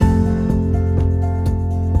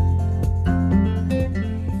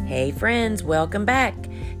Hey friends, welcome back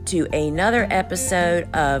to another episode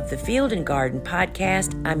of the Field and Garden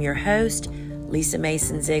Podcast. I'm your host, Lisa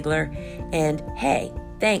Mason Ziegler, and hey,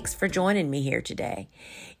 thanks for joining me here today.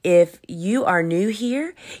 If you are new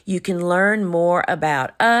here, you can learn more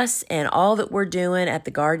about us and all that we're doing at the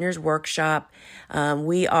Gardener's Workshop.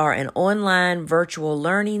 We are an online virtual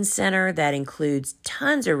learning center that includes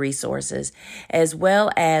tons of resources, as well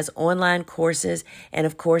as online courses, and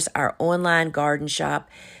of course, our online garden shop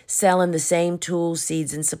selling the same tools,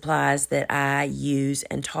 seeds, and supplies that I use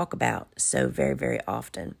and talk about so very, very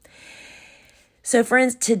often. So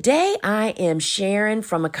friends, today I am sharing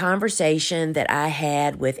from a conversation that I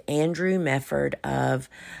had with Andrew Mefford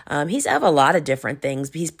he's of a lot of different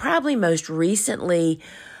things. He's probably most recently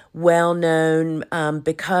well known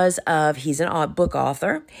because of he's a book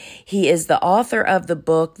author. He is the author of the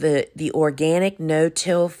book, The Organic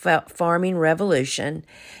No-Till Farming Revolution,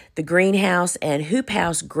 The Greenhouse and Hoop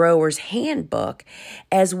House Grower's Handbook,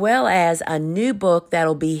 as well as a new book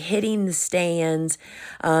that'll be hitting the stands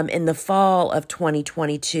in the fall of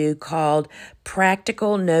 2022 called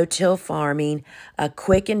Practical No-Till Farming, A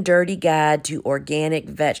Quick and Dirty Guide to Organic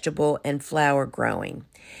Vegetable and Flower Growing.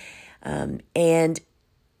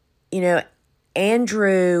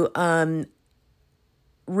 Andrew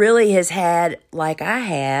really has had, like I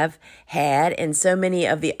have had, and so many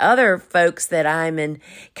of the other folks that I'm in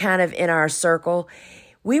our circle,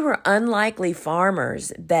 we were unlikely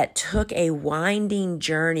farmers that took a winding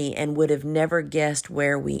journey and would have never guessed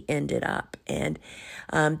where we ended up. And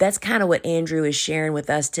that's kind of what Andrew is sharing with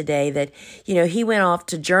us today, that, he went off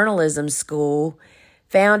to journalism school,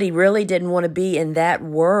 found he really didn't want to be in that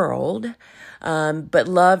world, but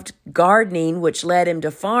loved gardening, which led him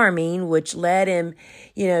to farming, which led him,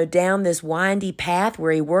 down this windy path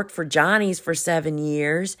where he worked for Johnny's for 7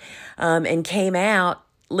 years, and came out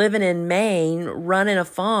living in Maine, running a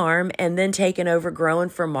farm, and then taking over Growing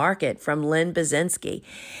for Market from Lynn Basinski.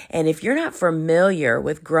 And if you're not familiar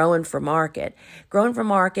with Growing for Market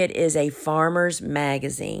is a farmer's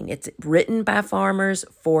magazine. It's written by farmers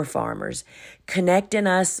for farmers, connecting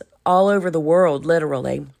us all over the world,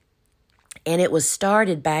 literally. And it was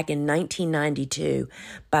started back in 1992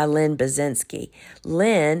 by Lynn Basinski.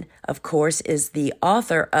 Lynn, of course, is the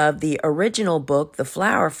author of the original book, The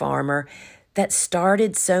Flower Farmer, that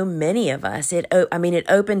started so many of us. It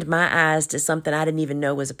opened my eyes to something I didn't even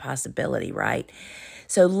know was a possibility, right?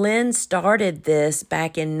 So Lynn started this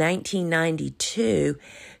back in 1992,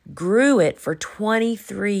 grew it for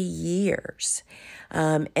 23 years.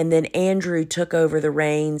 And then Andrew took over the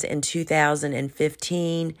reins in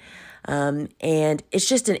 2015. And it's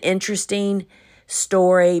just an interesting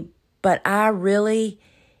story, but I really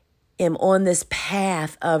am on this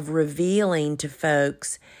path of revealing to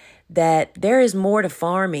folks that there is more to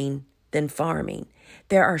farming than farming.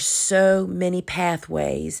 There are so many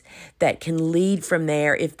pathways that can lead from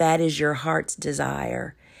there if that is your heart's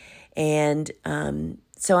desire. And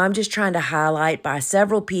so I'm just trying to highlight by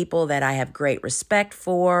several people that I have great respect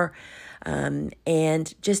for,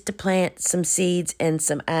 and just to plant some seeds and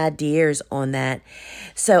some ideas on that.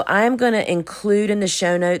 So I'm going to include in the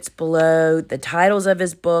show notes below the titles of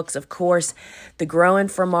his books, of course, the Growing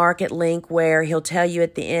for Market link where he'll tell you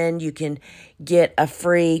at the end you can get a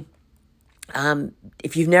free,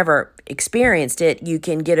 if you've never experienced it, you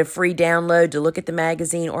can get a free download to look at the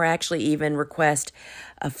magazine or actually even request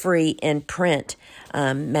a free in print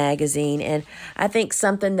magazine. And I think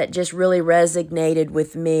something that just really resonated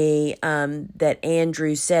with me, that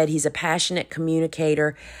Andrew said, he's a passionate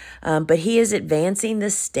communicator, but he is advancing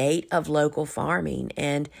the state of local farming.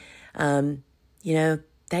 And,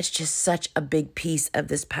 that's just such a big piece of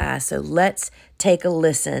this pie. So let's take a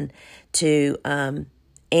listen to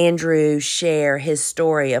Andrew share his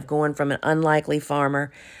story of going from an unlikely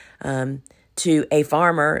farmer to a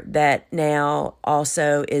farmer that now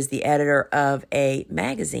also is the editor of a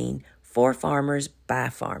magazine for farmers by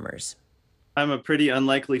farmers. I'm a pretty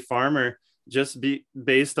unlikely farmer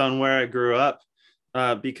based on where I grew up,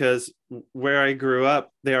 because where I grew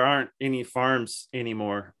up, there aren't any farms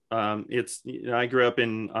anymore. I grew up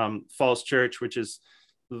in Falls Church, which is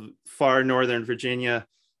far northern Virginia,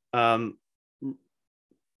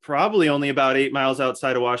 probably only about 8 miles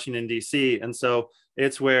outside of Washington, D.C. And so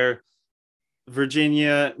it's where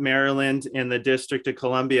Virginia, Maryland, and the District of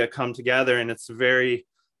Columbia come together, and it's very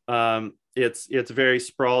very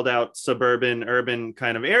sprawled out suburban, urban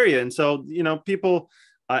kind of area. And so people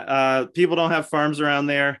don't have farms around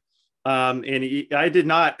there, and I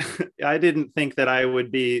didn't think that I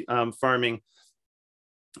would be farming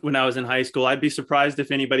when I was in high school. I'd be surprised if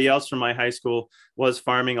anybody else from my high school was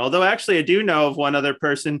farming. Although actually I do know of one other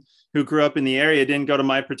person who grew up in the area, didn't go to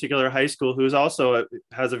my particular high school, who's also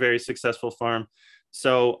has a very successful farm.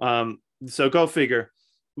 So, so go figure.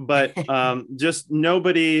 But just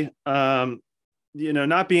nobody,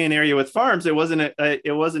 not being an area with farms, it wasn't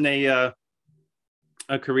a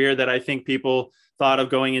career that I think people thought of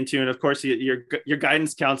going into. And of course, your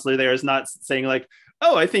guidance counselor there is not saying like,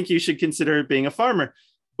 oh, I think you should consider being a farmer,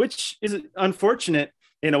 which is unfortunate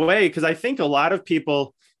in a way, because I think a lot of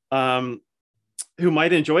people who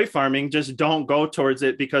might enjoy farming just don't go towards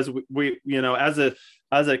it because we as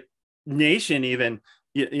a nation, even,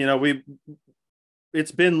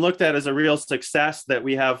 it's been looked at as a real success that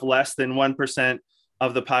we have less than 1%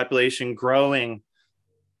 of the population growing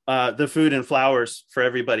the food and flowers for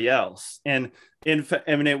everybody else. And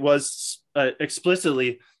it was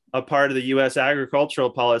explicitly a part of the U.S. agricultural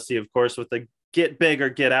policy, of course, with the get big or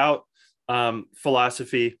get out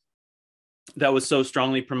philosophy that was so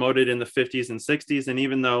strongly promoted in the 50s and 60s. And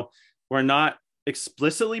even though we're not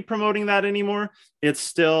explicitly promoting that anymore, it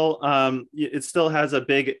still has a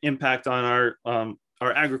big impact on our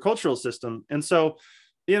agricultural system. And so,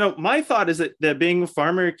 my thought is that being a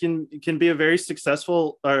farmer can be a very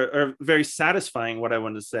successful or very satisfying, what I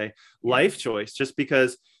wanted to say, life choice, just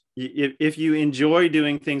because if you enjoy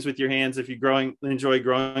doing things with your hands, if you enjoy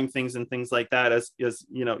growing things and things like that, as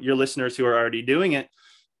your listeners who are already doing it,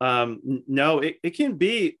 it can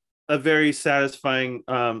be a very satisfying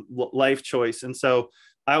life choice. And so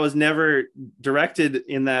I was never directed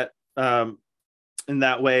in that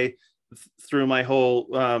way through my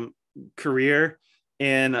whole career.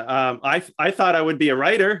 And I thought I would be a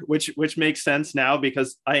writer, which makes sense now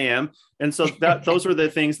because I am. And so those were the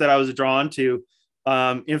things that I was drawn to.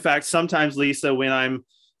 In fact, sometimes, Lisa, when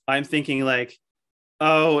I'm thinking like,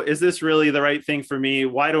 oh, is this really the right thing for me?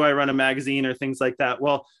 Why do I run a magazine or things like that?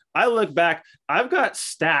 Well, I look back, I've got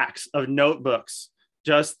stacks of notebooks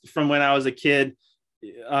just from when I was a kid.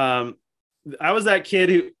 I was that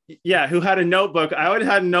kid who had a notebook. I would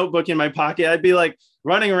have had a notebook in my pocket. I'd be like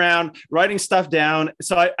running around, writing stuff down.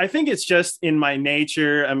 So I think it's just in my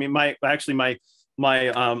nature. I mean, my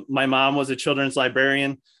mom was a children's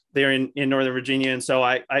librarian there in Northern Virginia. And so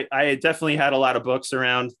I definitely had a lot of books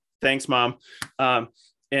around. Thanks, Mom.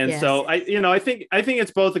 And yes. So I think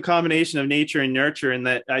it's both a combination of nature and nurture, and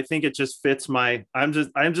that I think it just fits I'm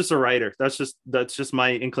just a writer. That's just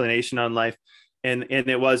my inclination on life. And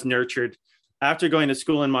it was nurtured. After going to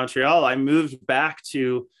school in Montreal, I moved back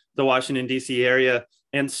to the Washington, D.C. area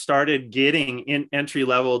and started getting in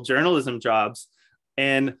entry-level journalism jobs.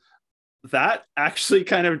 And that actually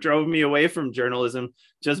kind of drove me away from journalism,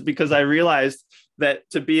 just because I realized that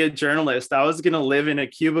to be a journalist, I was going to live in a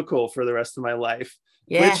cubicle for the rest of my life,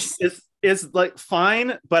 yes. Which is like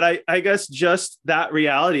fine. But I guess just that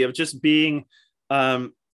reality of just being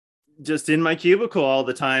just in my cubicle all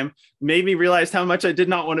the time made me realize how much I did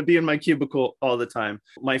not want to be in my cubicle all the time.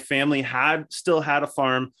 My family still had a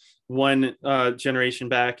farm one generation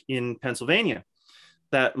back in Pennsylvania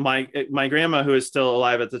that my grandma, who is still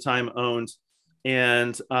alive at the time, owned.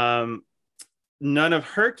 And none of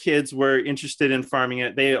her kids were interested in farming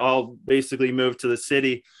it. They all basically moved to the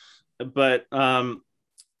city. But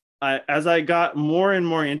as I got more and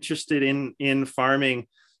more interested in farming,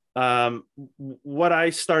 what I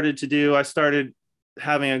started to do, I started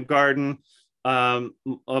having a garden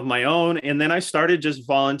of my own. And then I started just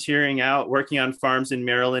volunteering out, working on farms in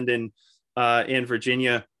Maryland and in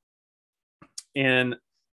Virginia. And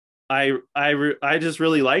I just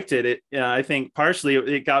really liked it. I think partially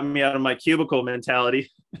it got me out of my cubicle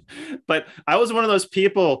mentality, but I was one of those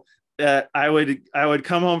people that I would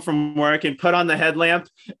come home from work and put on the headlamp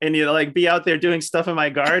and like be out there doing stuff in my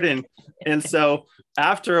garden. And so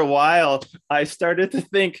after a while, I started to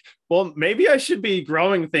think, well, maybe I should be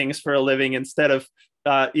growing things for a living instead of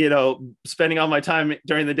spending all my time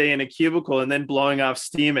during the day in a cubicle and then blowing off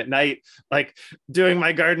steam at night, like doing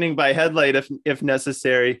my gardening by headlight if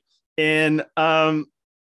necessary. And I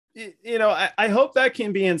hope that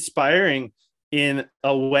can be inspiring in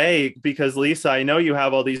a way, because Lisa, I know you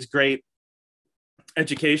have all these great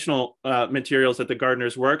educational materials at the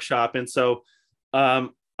Gardener's Workshop. And so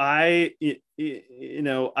I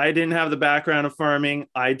didn't have the background of farming.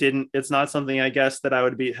 It's not something I guess that I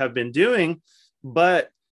would have been doing, but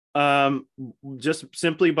just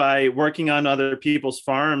simply by working on other people's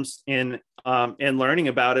farms and learning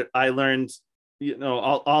about it, I learned,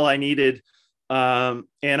 all I needed. And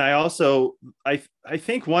I also, I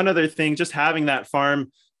think one other thing, just having that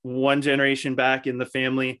farm one generation back in the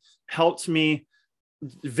family helped me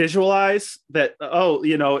visualize that, oh,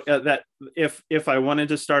 that if I wanted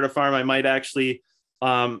to start a farm, I might actually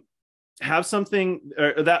have something,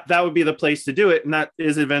 or that would be the place to do it. And that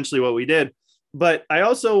is eventually what we did. But I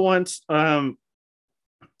also want, I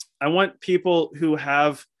want people who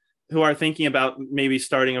are thinking about maybe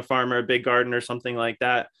starting a farm or a big garden or something like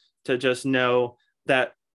that, to just know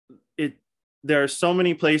that there are so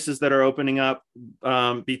many places that are opening up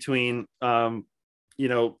between urban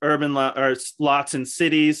lots in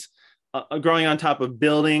cities, growing on top of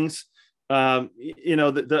buildings. I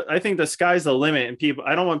think the sky's the limit, and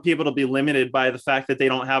I don't want people to be limited by the fact that they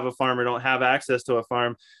don't have a farm or don't have access to a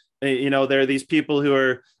farm. There are these people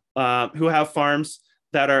who have farms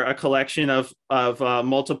that are a collection of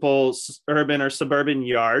multiple urban or suburban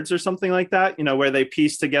yards or something like that, where they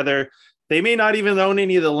piece together. They may not even own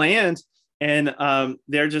any of the land, and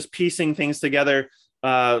they're just piecing things together,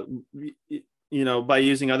 by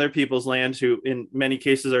using other people's land, who in many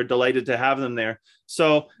cases are delighted to have them there.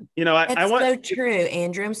 So, I want. So true,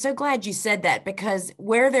 Andrew. I'm so glad you said that, because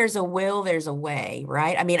where there's a will, there's a way,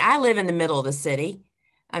 right? I mean, I live in the middle of the city.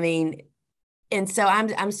 I mean, and so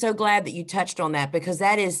I'm so glad that you touched on that, because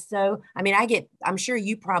that is so, I mean, I'm sure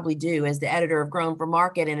you probably do, as the editor of Grown for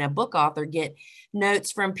Market and a book author, get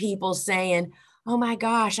notes from people saying, oh my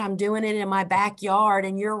gosh, I'm doing it in my backyard.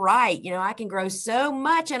 And you're right. I can grow so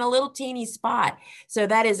much in a little teeny spot. So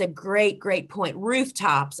that is a great, great point.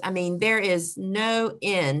 Rooftops. I mean, there is no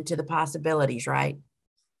end to the possibilities, right?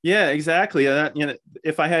 Yeah, exactly.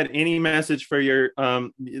 If I had any message for your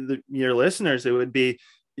listeners, it would be,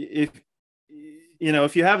 if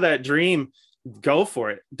you have that dream, go for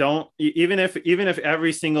it. Don't, even if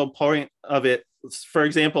every single point of it, for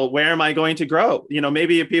example, where am I going to grow?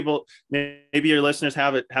 Maybe your listeners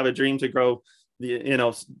have a dream to grow,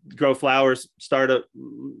 grow flowers, start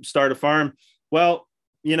a farm. Well,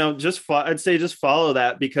 I'd say just follow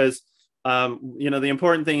that, because the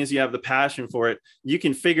important thing is you have the passion for it. You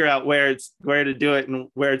can figure out where to do it and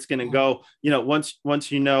where it's going to go.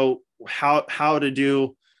 Once you know how to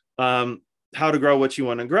do, how to grow what you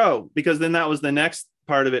want to grow, because then that was the next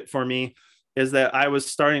part of it for me, is that I was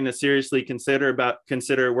starting to seriously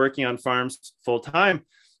consider working on farms full time.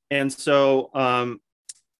 And so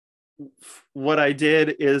what I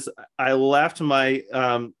did is I left my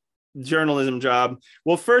journalism job.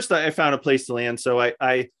 Well, first I found a place to land. So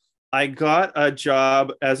I got a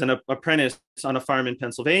job as an apprentice on a farm in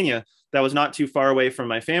Pennsylvania that was not too far away from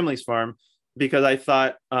my family's farm, because I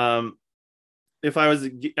thought, if I was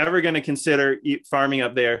ever going to consider farming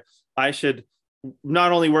up there, I should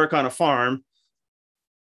not only work on a farm,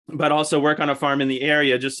 but also work on a farm in the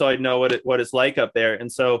area, just so I'd know what it's like up there.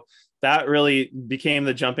 And so that really became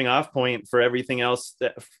the jumping off point for everything else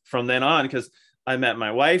from then on, because I met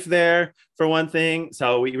my wife there, for one thing.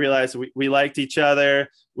 So we realized we liked each other.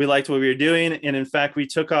 We liked what we were doing. And in fact, we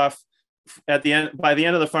took off by the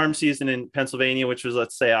end of the farm season in Pennsylvania, which was,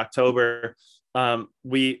 let's say, October.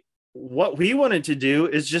 What we wanted to do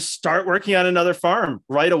is just start working on another farm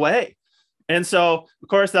right away. And so, of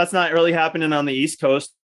course, that's not really happening on the East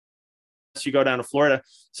Coast. You go down to Florida.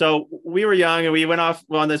 So we were young, and we went off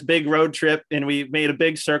on this big road trip, and we made a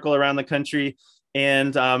big circle around the country,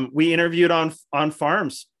 and we interviewed on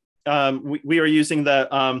farms. We were using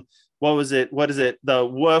the what is it? The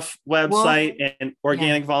WOOF website and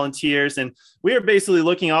Organic Volunteers. And we were basically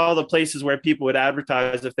looking at all the places where people would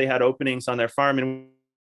advertise if they had openings on their farm. And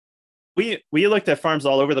we looked at farms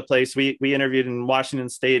all over the place. We interviewed in Washington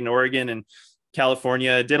State and Oregon and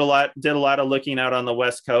California, did a lot of looking out on the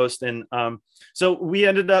West Coast. And so we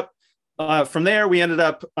ended up, from there,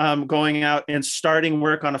 going out and starting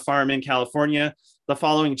work on a farm in California the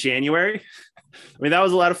following January. I mean, that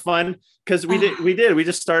was a lot of fun, because we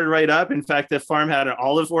just started right up. In fact, the farm had an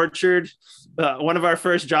olive orchard. One of our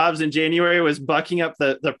first jobs in January was bucking up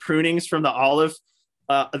the prunings from the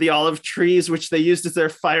olive trees, which they used as their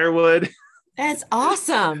firewood. That's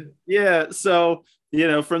awesome. Yeah. So,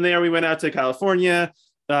 from there we went out to California.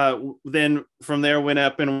 Then from there went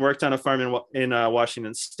up and worked on a farm in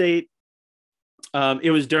Washington State.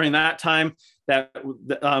 It was during that time that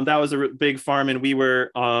was a big farm, and we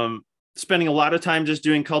were spending a lot of time just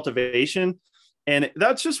doing cultivation. And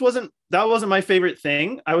that wasn't my favorite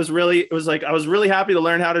thing. I was really happy to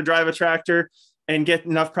learn how to drive a tractor and get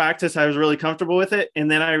enough practice. I was really comfortable with it.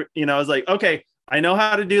 And then I was like, okay, I know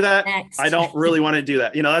how to do that. Next. I don't really want to do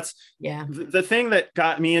that. That's yeah. The thing that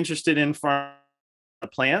got me interested in farm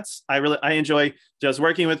plants. I enjoy just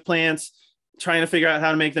working with plants, trying to figure out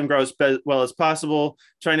how to make them grow as well as possible,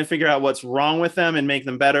 trying to figure out what's wrong with them and make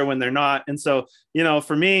them better when they're not. And so,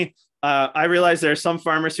 for me, I realized there are some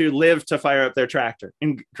farmers who live to fire up their tractor.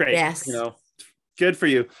 And great, yes. good for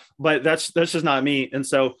you. But that's just not me. And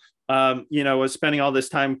so, was spending all this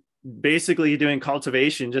time basically doing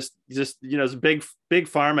cultivation, just it's a big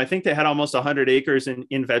farm. I think they had almost 100 acres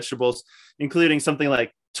in vegetables, including something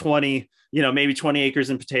like 20, maybe 20 acres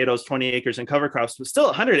in potatoes, 20 acres in cover crops, but still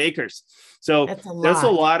 100 acres. So that's a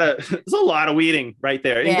lot of it's a lot of weeding right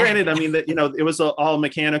there. And granted, I mean that it was all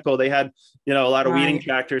mechanical. They had a lot of weeding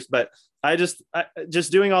tractors, but I just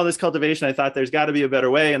doing all this cultivation, I thought there's got to be a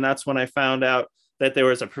better way. And that's when I found out that there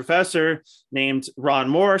was a professor named Ron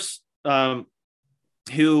Morse,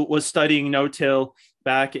 who was studying no-till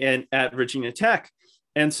back at Virginia Tech.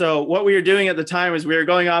 And so what we were doing at the time is we were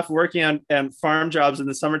going off working on farm jobs in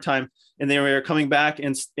the summertime, and then we were coming back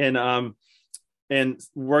and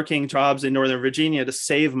working jobs in Northern Virginia to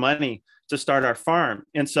save money to start our farm.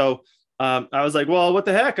 And so I was like, well, what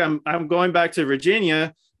the heck? I'm going back to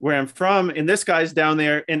Virginia where I'm from, and this guy's down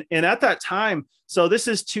there. And at that time, so this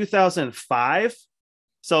is 2005.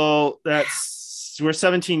 So we're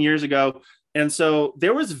 17 years ago. And so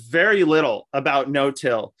there was very little about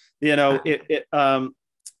no-till, at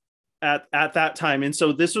that time. And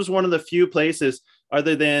so this was one of the few places,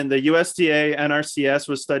 other than the USDA, NRCS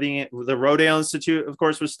was studying it. The Rodale Institute, of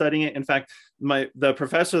course, was studying it. In fact, the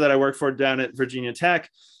professor that I worked for down at Virginia Tech,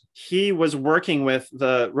 he was working with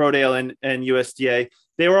the Rodale and USDA.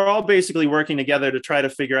 They were all basically working together to try to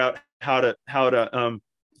figure out how to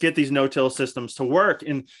get these no-till systems to work.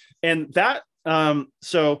 And that,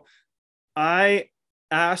 so I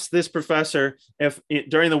asked this professor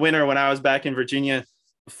during the winter when I was back in Virginia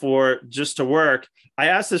just to work, I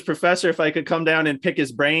asked this professor if I could come down and pick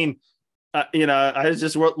his brain. I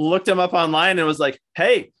just looked him up online and was like,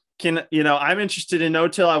 hey, I'm interested in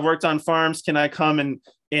no-till. I've worked on farms. Can I come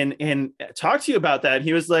and talk to you about that? And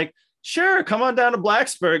he was like, sure, come on down to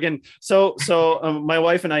Blacksburg. And so my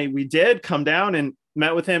wife and we did come down and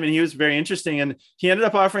met with him, and he was very interesting. And he ended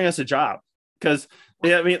up offering us a job because,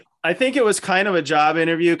 I think it was kind of a job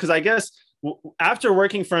interview, because I guess after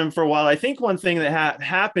working for him for a while, I think one thing that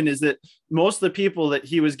happened is that most of the people that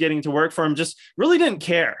he was getting to work for him just really didn't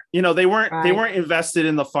care. They weren't invested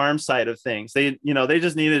in the farm side of things. They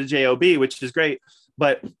just needed a job, which is great.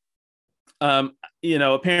 But,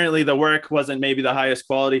 apparently the work wasn't maybe the highest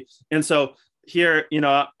quality. And so here,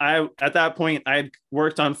 at that point, I'd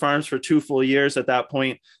worked on farms for 2 full years at that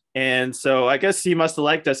point. And so I guess he must have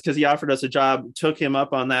liked us because he offered us a job, took him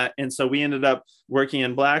up on that. And so we ended up working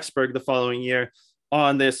in Blacksburg the following year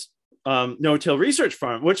on this no-till research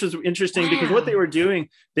farm, which was interesting because what they were doing,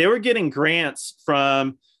 they were getting grants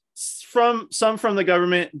from the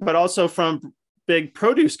government, but also from big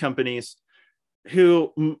produce companies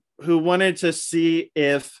who wanted to see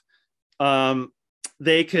if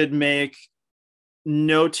they could make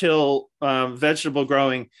no-till vegetable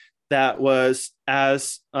growing that was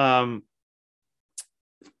as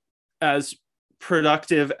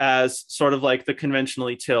productive as sort of like the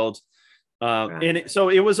conventionally tilled. So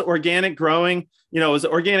it was organic growing, it was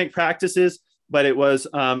organic practices, but it was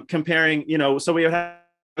comparing, so we would have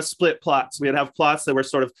split plots. We would have plots that were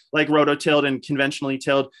sort of like rototilled and conventionally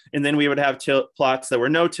tilled. And then we would have plots that were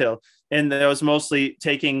no-till. And that was mostly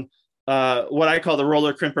taking what I call the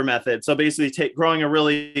roller crimper method. So basically growing a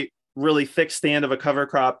really, really thick stand of a cover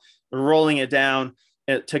crop, rolling it down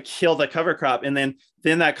to kill the cover crop. And then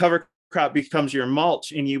that cover crop becomes your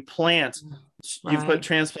mulch, and you plant, you put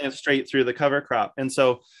transplants straight through the cover crop. And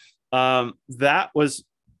so that was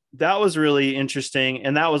really interesting.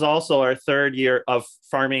 And that was also our 3rd year of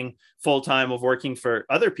farming full-time, of working for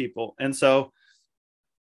other people. And so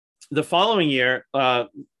the following year,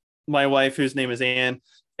 my wife, whose name is Anne,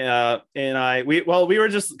 and we were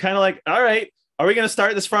just kind of like, all right, are we going to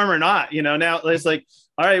start this farm or not? Now it's like,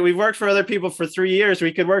 all right, we've worked for other people for 3 years.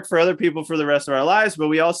 We could work for other people for the rest of our lives, but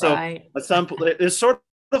we also, at some point, it's sort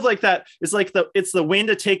of like that. It's like it's the when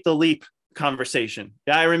to take the leap conversation.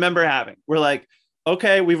 Yeah, I remember having. We're like,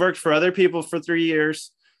 okay, we've worked for other people for 3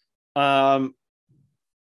 years.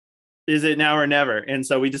 Is it now or never? And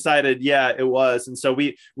so we decided, yeah, it was. And so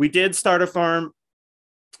we did start a farm.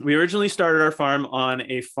 We originally started our farm on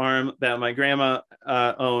a farm that my grandma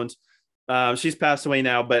owned. She's passed away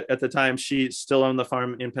now, but at the time she still owned the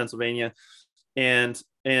farm in Pennsylvania. And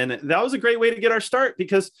that was a great way to get our start,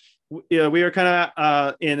 because we were kind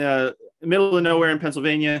of in the middle of nowhere in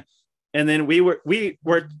Pennsylvania. And then we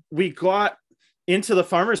got into the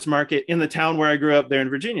farmers market in the town where I grew up there in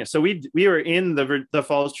Virginia. So we were in the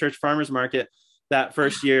Falls Church farmers market that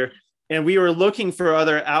first year, and we were looking for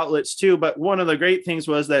other outlets too. But one of the great things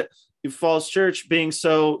was that Falls Church, being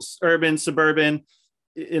so urban, suburban,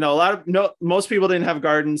 most people didn't have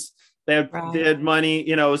gardens. They Right. had money.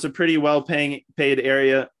 You know, it was a pretty well paid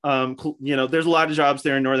area. You know, there's a lot of jobs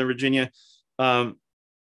there in Northern Virginia. Um,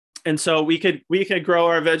 and so we could grow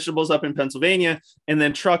our vegetables up in Pennsylvania and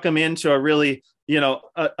then truck them into a really,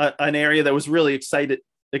 an area that was really excited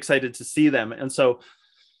to see them. And so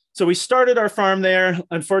we started our farm there.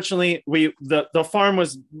 Unfortunately, the farm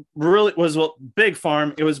was a big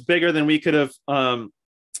farm. It was bigger than we could have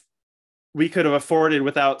afforded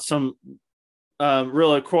without some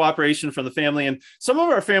real cooperation from the family. And some of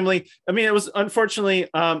our family, I mean, it was unfortunately,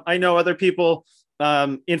 I know other people,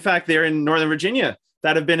 in fact, they're in Northern Virginia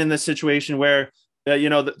that have been in this situation where,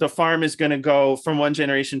 the farm is going to go from one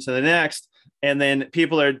generation to the next. And then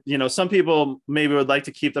people are, some people maybe would like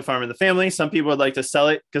to keep the farm in the family. Some people would like to sell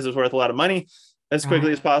it because it's worth a lot of money as quickly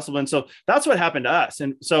Right. as possible. And so that's what happened to us.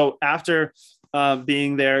 And so after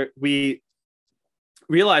being there, we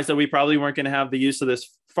realized that we probably weren't going to have the use of this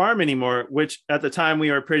farm anymore, which at the time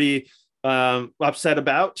we were pretty upset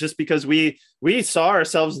about, just because we saw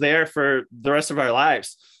ourselves there for the rest of our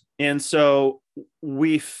lives. And so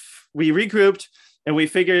we regrouped, and we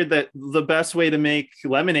figured that the best way to make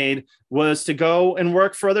lemonade was to go and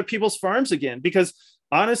work for other people's farms again. Because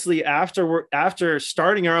honestly, after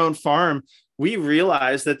starting our own farm, we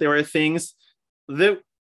realized that there were things that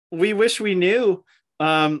we wish we knew,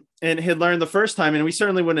 and had learned the first time. And we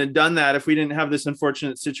certainly wouldn't have done that if we didn't have this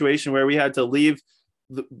unfortunate situation where we had to leave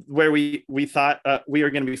where we thought we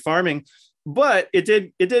were going to be farming. But it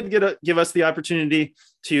did give us the opportunity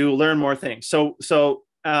to learn more things. So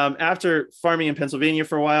after farming in Pennsylvania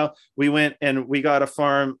for a while, we went and we got a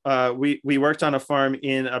farm. We worked on a farm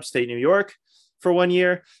in upstate New York for 1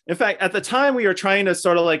 year. In fact, at the time, we were trying to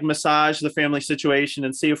sort of like massage the family situation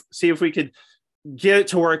and see if we could get it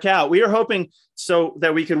to work out. We were hoping so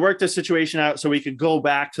that we could work the situation out so we could go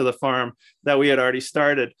back to the farm that we had already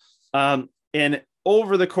started. And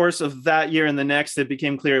over the course of that year and the next, it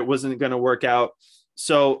became clear it wasn't going to work out.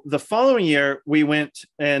 So the following year, we went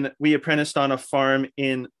and we apprenticed on a farm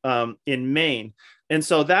in Maine. And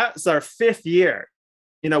so that's our 5th year.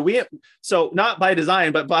 So not by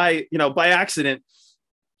design, but by accident.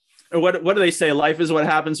 What do they say? Life is what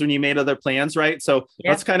happens when you made other plans, right? So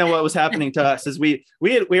Yeah. that's kind of what was happening to us. Is we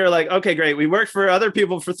were like, okay, great. We worked for other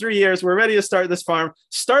people for 3 years. We're ready to start this farm.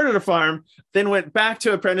 Started a farm, then went back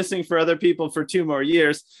to apprenticing for other people for 2 more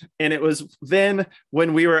years. And it was then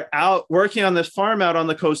when we were out working on this farm out on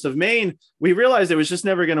the coast of Maine, we realized it was just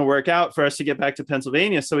never going to work out for us to get back to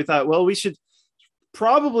Pennsylvania. So we thought, well, we should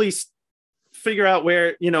probably figure out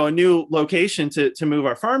where, a new location to move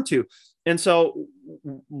our farm to. And so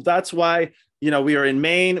that's why, we were in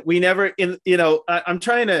Maine. We never I'm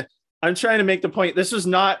trying to make the point. This was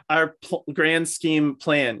not our grand scheme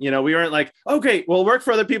plan. We weren't like, okay, we'll work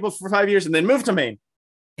for other people for 5 years and then move to Maine.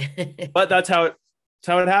 But that's how it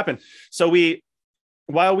happened. So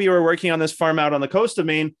while we were working on this farm out on the coast of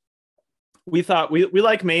Maine, we thought we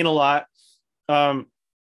like Maine a lot.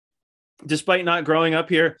 Despite not growing up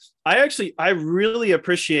here, I really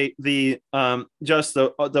appreciate the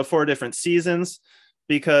 4 different seasons,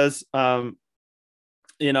 because I've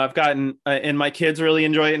gotten and my kids really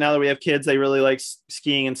enjoy it now that we have kids. They really like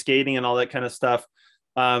skiing and skating and all that kind of stuff,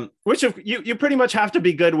 which you pretty much have to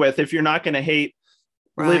be good with if you're not going to hate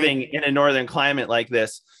living in a northern climate like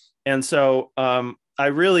this. And so I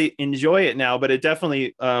really enjoy it now, but it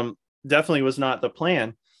definitely was not the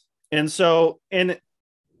plan. And so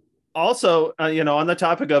also, on the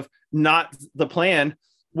topic of not the plan,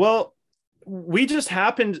 well, we just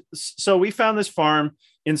happened. So we found this farm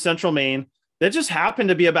in central Maine that just happened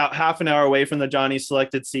to be about half an hour away from the Johnny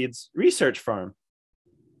Selected Seeds research farm.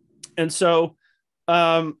 And so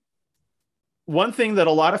one thing that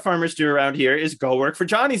a lot of farmers do around here is go work for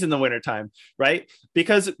Johnny's in the wintertime, right?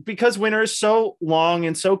 Because winter is so long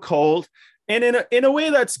and so cold. And in a way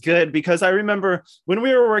that's good, because I remember when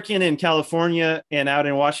we were working in California and out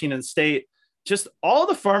in Washington State, just all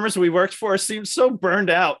the farmers we worked for seemed so burned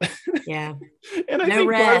out. Yeah. And I No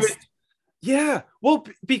think rest. yeah, well,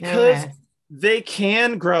 No because rest. they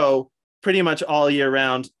can grow pretty much all year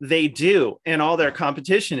round. They do, and all their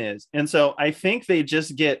competition is. And so I think they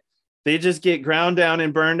just get ground down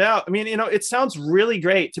and burned out. I mean, it sounds really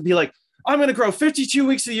great to be like, I'm going to grow 52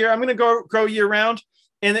 weeks a year. I'm going to grow year round.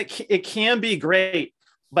 And it can be great,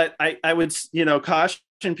 but I would,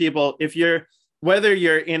 caution people, whether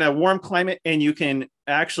you're in a warm climate and you can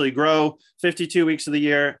actually grow 52 weeks of the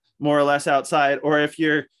year, more or less outside, or if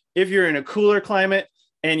you're in a cooler climate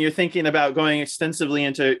and you're thinking about going extensively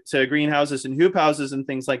into greenhouses and hoop houses and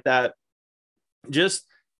things like that, just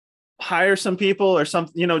hire some people or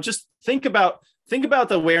something, just think about think about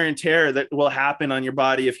the wear and tear that will happen on your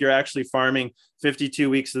body if you're actually farming 52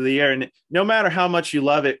 weeks of the year. And no matter how much you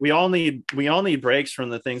love it, we all need breaks from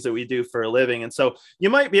the things that we do for a living. And so you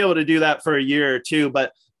might be able to do that for a year or two,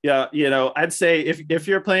 but yeah, I'd say if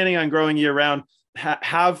you're planning on growing year round,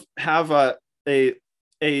 have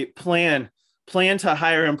a plan to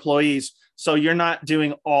hire employees, so you're not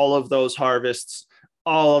doing all of those harvests,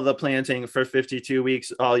 all of the planting for 52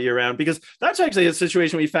 weeks all year round, because that's actually a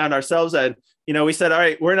situation we found ourselves in. We said, all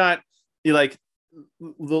right, we're not like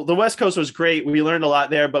the West Coast was great. We learned a lot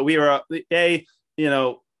there, but we were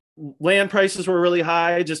land prices were really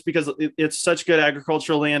high just because it's such good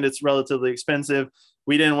agricultural land. It's relatively expensive.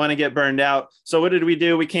 We didn't want to get burned out. So what did we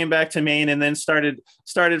do? We came back to Maine and then started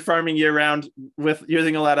farming year round with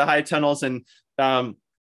using a lot of high tunnels and,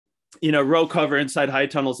 row cover inside high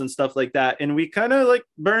tunnels and stuff like that. And we kind of like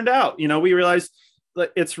burned out. We realized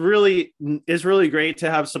that it's really great to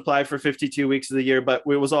have supply for 52 weeks of the year, but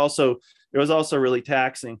it was also really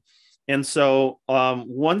taxing. And so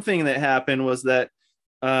one thing that happened was that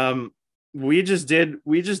we just did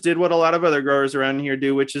what a lot of other growers around here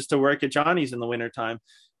do, which is to work at Johnny's in the wintertime.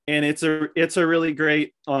 And it's a really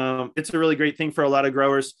great thing for a lot of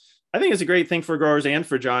growers. I think it's a great thing for growers and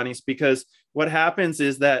for Johnny's, because what happens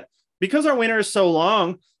is that because our winter is so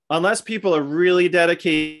long, unless people are really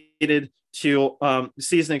dedicated to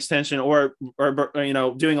season extension or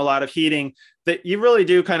doing a lot of heating, that you really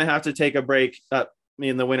do kind of have to take a break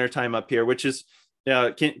in the wintertime up here, which is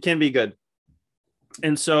can be good.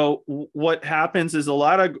 And so what happens is a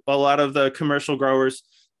lot of the commercial growers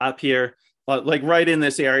up here, like right in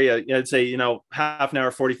this area, I'd say, half an hour,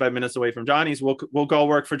 45 minutes away from Johnny's, we'll go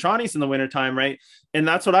work for Johnny's in the wintertime. Right. And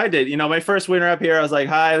that's what I did. My first winter up here, I was like,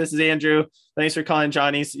 hi, this is Andrew. Thanks for calling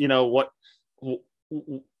Johnny's. What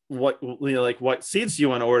seeds do you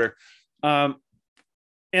want to order? And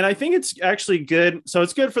I think it's actually good. So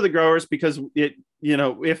it's good for the growers because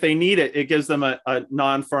if they need it, it gives them a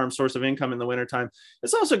non-farm source of income in the wintertime.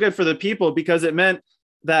 It's also good for the people because it meant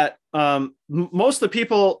that most of the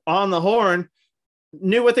people on the horn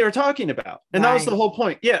knew what they were talking about. And that was the whole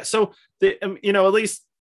point. Yeah. So, at least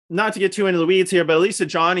not to get too into the weeds here, but at least at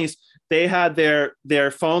Johnny's, they had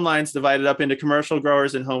their phone lines divided up into commercial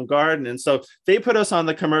growers and home garden. And so they put us on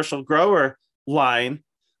the commercial grower line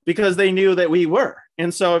because they knew that we were.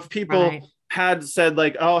 And so if people had said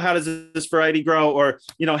like, oh, how does this variety grow? Or,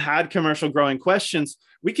 had commercial growing questions,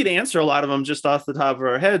 we could answer a lot of them just off the top of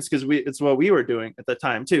our heads because it's what we were doing at the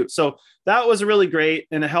time too. So that was really great.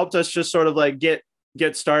 And it helped us just sort of like get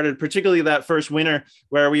started, particularly that first winter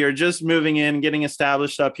where we were just moving in, getting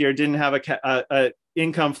established up here, didn't have a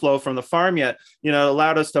income flow from the farm yet. It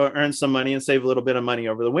allowed us to earn some money and save a little bit of money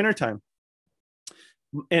over the wintertime.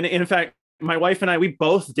 And in fact, my wife and I, we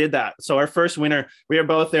both did that. So our first winter, we were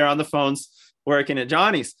both there on the phones working at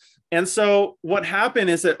Johnny's. And so what happened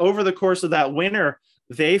is that over the course of that winter,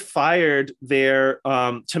 they fired their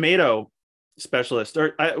tomato specialist,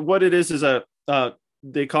 or what it is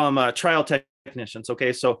they call them trial technicians.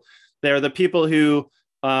 Okay. So they're the people who,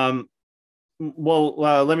 let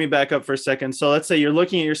me back up for a second. So let's say you're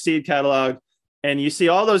looking at your seed catalog and you see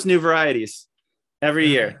all those new varieties every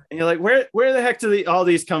year. And you're like, where the heck do all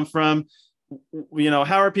these come from?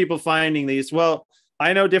 How are people finding these? Well,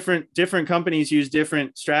 I know different companies use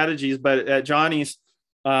different strategies, but at Johnny's,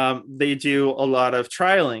 they do a lot of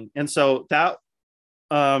trialing. And so that,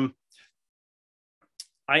 I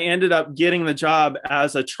ended up getting the job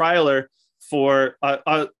as a trialer for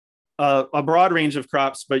a broad range of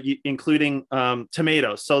crops, but including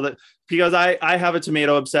tomatoes. So that because I have a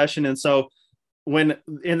tomato obsession. And so and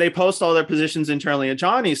they post all their positions internally at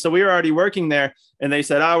Johnny's. So we were already working there and they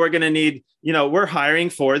said, oh, we're going to need, we're hiring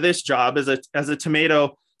for this job as a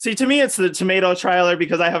tomato. See, to me, it's the tomato trialer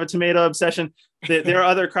because I have a tomato obsession. There are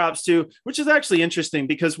other crops too, which is actually interesting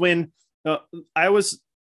because when I was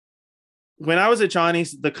at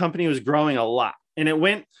Johnny's, the company was growing a lot. And it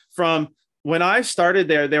went from when I started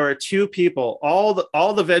there were two people, all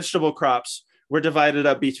the vegetable crops were divided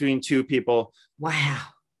up between two people. Wow.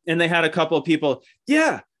 And they had a couple of people.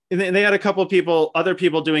 Yeah. And they had a couple of people, other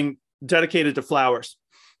people doing dedicated to flowers.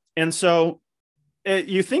 And so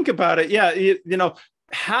you think about it. Yeah.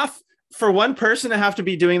 Half for one person to have to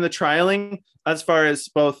be doing the trialing as far as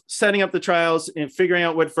both setting up the trials and figuring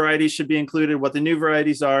out what varieties should be included, what the new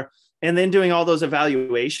varieties are, and then doing all those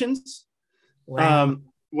evaluations. Wow.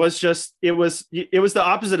 Was just, it was the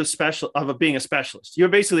opposite of being a specialist. You're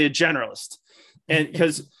basically a generalist.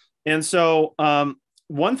 And so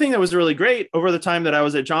one thing that was really great over the time that I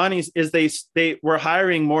was at Johnny's is they were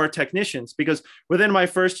hiring more technicians because within my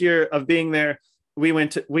first year of being there, we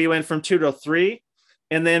went from 2 to 3.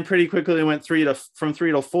 and then pretty quickly went from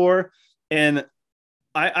 3 to 4. And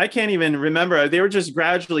I can't even remember. They were just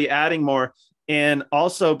gradually adding more. And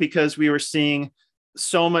also because we were seeing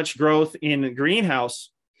so much growth in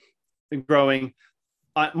greenhouse growing,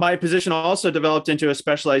 my position also developed into a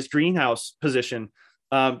specialized greenhouse position,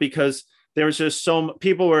 because there was just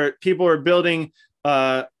people were building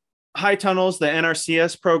high tunnels. The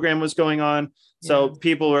NRCS program was going on. So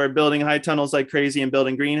people were building high tunnels like crazy and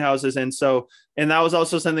building greenhouses. And that was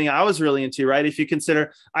also something I was really into, right? If you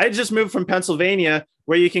consider, I just moved from Pennsylvania,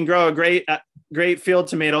 where you can grow a great field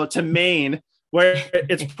tomato, to Maine, where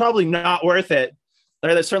it's probably not worth it. Or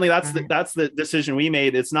certainly that's the decision we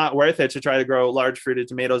made. It's not worth it to try to grow large fruited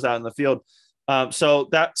tomatoes out in the field. So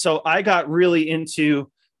I got really into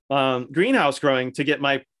greenhouse growing to get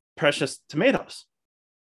my precious tomatoes.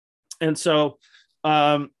 And so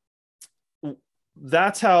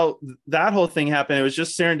that's how that whole thing happened. It was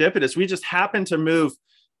just serendipitous. We just happened to move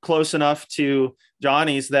close enough to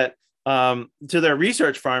Johnny's that to their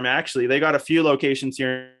research farm. Actually, they got a few locations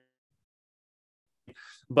here,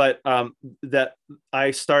 but that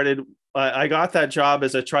I got that job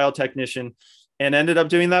as a trial technician and ended up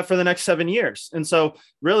doing that for the next 7 years. And so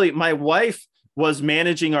really my wife was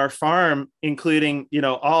managing our farm, including,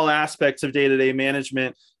 all aspects of day-to-day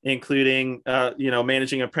management, including,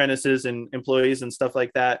 managing apprentices and employees and stuff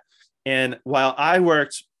like that. And while I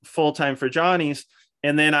worked full-time for Johnny's,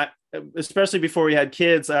 and then especially before we had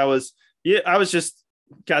kids, I was just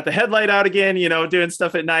got the headlight out again, doing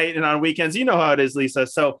stuff at night and on weekends. You know how it is, Lisa.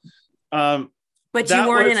 So, but you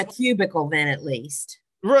weren't in a cubicle then, at least.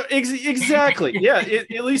 Exactly. Yeah.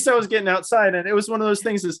 At least I was getting outside, and it was one of those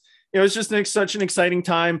things. It was just such an exciting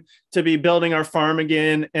time to be building our farm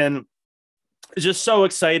again, and just so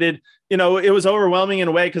excited. It was overwhelming in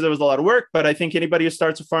a way because it was a lot of work, but I think anybody who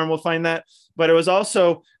starts a farm will find that. But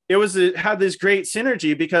it had this great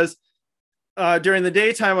synergy because during the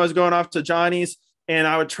daytime I was going off to Johnny's, and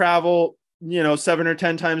I would travel, 7 or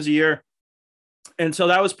 10 times a year. And so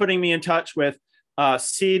that was putting me in touch with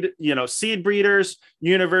seed breeders,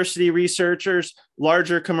 university researchers,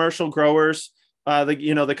 larger commercial growers,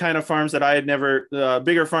 the kind of farms that I had never,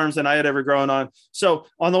 bigger farms than I had ever grown on. So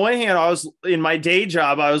on the one hand, I was in my day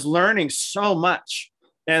job, I was learning so much.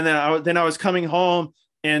 And then I was coming home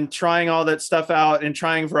and trying all that stuff out and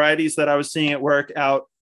trying varieties that I was seeing at work out.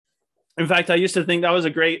 In fact, I used to think that was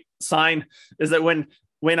a great sign, is that when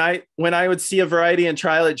I would see a variety and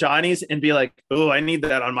trial at Johnny's and be like, oh, I need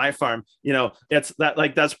that on my farm, it's that,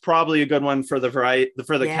 like, that's probably a good one for the variety,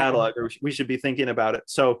 for the catalog, or we should be thinking about it.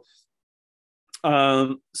 So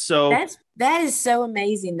that is so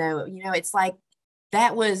amazing though. It's like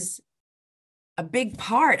that was a big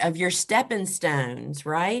part of your stepping stones,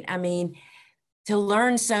 right? I mean, to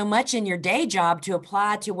learn so much in your day job to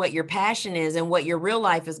apply to what your passion is and what your real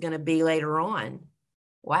life is going to be later on.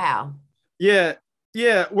 Wow. Yeah.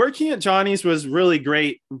 Yeah. Working at Johnny's was really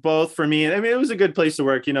great, both for me. And I mean, it was a good place to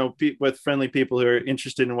work, with friendly people who are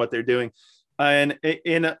interested in what they're doing. And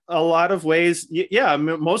in a lot of ways,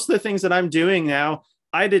 most of the things that I'm doing now,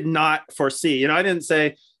 I did not foresee. I didn't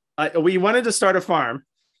say we wanted to start a farm.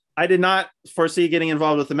 I did not foresee getting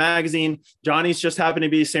involved with the magazine. Johnny's just happened to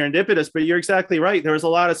be serendipitous, but you're exactly right. There was a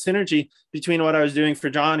lot of synergy between what I was doing for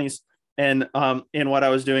Johnny's and what I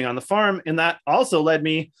was doing on the farm. And that also led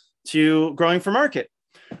me to growing for market,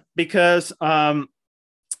 because as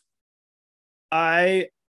I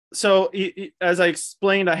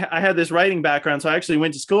explained, I had this writing background. So I actually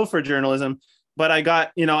went to school for journalism, but I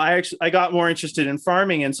got more interested in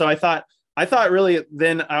farming. And so I thought really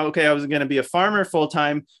then, okay, I was going to be a farmer full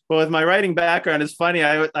time, but with my writing background, it's funny.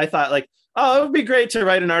 I thought like, oh, it would be great to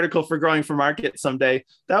write an article for Growing for Market someday.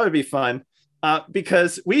 That would be fun.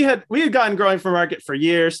 Because we had gotten Growing for Market for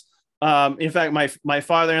years. In fact, my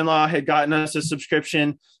father-in-law had gotten us a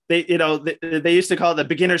subscription. They used to call it the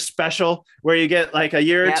beginner special, where you get like a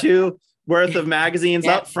year or two worth of magazines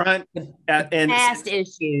up front and past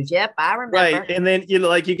issues. Yep, I remember. Right, and then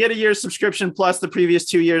you get a year's subscription plus the previous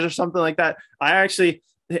 2 years or something like that. I actually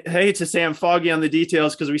hate to say I'm foggy on the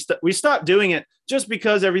details, because we stopped doing it just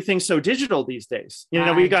because everything's so digital these days.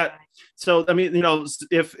 If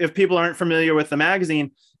people aren't familiar with the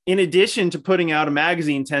magazine, in addition to putting out a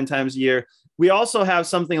magazine 10 times a year, we also have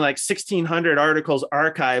something like 1,600 articles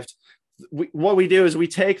archived. What we do is we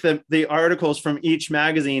take the articles from each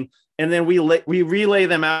magazine, and then we relay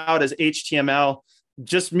them out as HTML,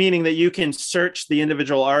 just meaning that you can search the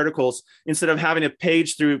individual articles instead of having to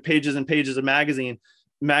page through pages and pages of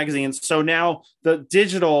magazines. So now the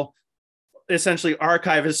digital essentially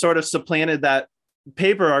archive has sort of supplanted that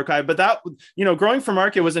paper archive, but that, Growing for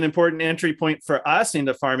Market was an important entry point for us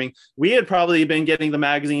into farming. We had probably been getting the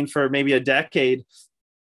magazine for maybe a decade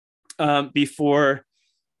before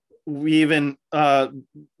we even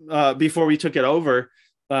before we took it over,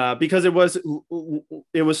 because it was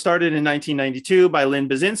started in 1992 by Lynn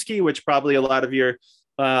Basinski, which probably a lot of your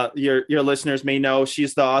listeners may know.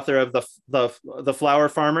 She's the author of the Flower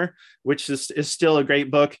Farmer, which is still a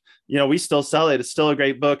great book. We still sell it. It's still a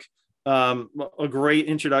great book, a great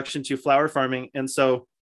introduction to flower farming. And so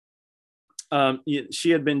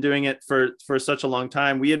she had been doing it for such a long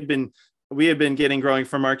time. We had been getting Growing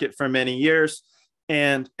for Market for many years.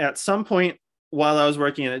 And at some point while I was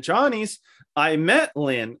working at Johnny's, I met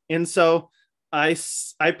Lynn. And so I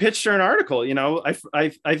pitched her an article. I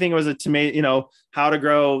think it was a tomato, how to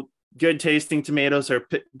grow good tasting tomatoes, or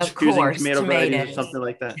choosing tomato varieties or something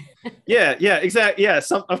like that. Yeah, exactly. Yeah,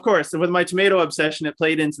 of course. With my tomato obsession, it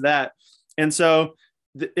played into that. And so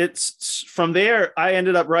it's from there, I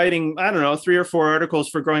ended up writing, 3 or 4 articles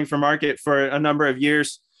for Growing for Market for a number of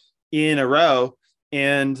years in a row.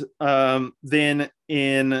 And then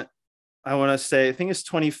in, I want to say, I think it's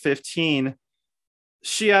 2015,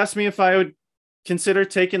 she asked me if I would consider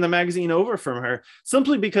taking the magazine over from her,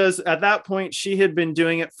 simply because at that point she had been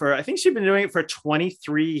doing it for, I think she'd been doing it for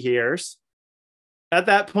 23 years at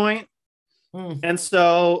that point. And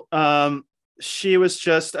so she was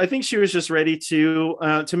just ready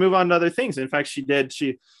to move on to other things. In fact, she did.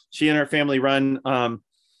 She and her family run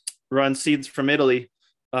Seeds from Italy,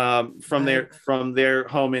 from their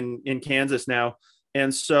home in Kansas now.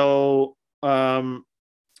 And so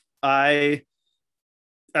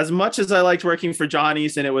as much as I liked working for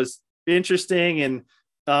Johnny's and it was interesting, and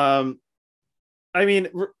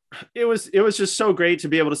it was just so great to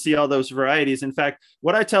be able to see all those varieties. In fact,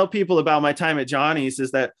 what I tell people about my time at Johnny's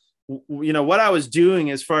is that, what I was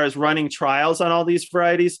doing as far as running trials on all these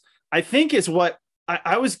varieties, I think is what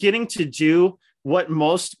I was getting to do, what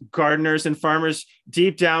most gardeners and farmers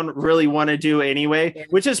deep down really want to do anyway,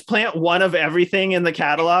 which is plant one of everything in the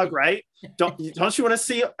catalog, right? Don't you want to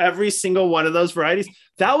see every single one of those varieties?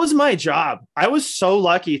 That was my job. I was so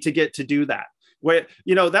lucky to get to do that. Where,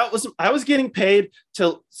 I was getting paid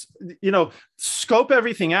to, scope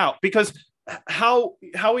everything out, because how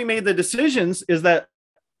we made the decisions is that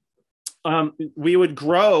we would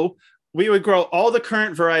grow all the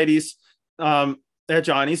current varieties at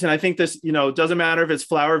Johnny's. And I think this, doesn't matter if it's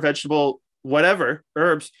flower, vegetable, whatever,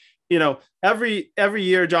 herbs, every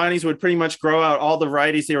year Johnny's would pretty much grow out all the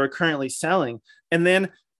varieties they were currently selling. And then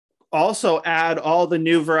also add all the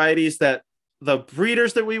new varieties that the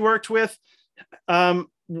breeders that we worked with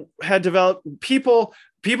had developed. People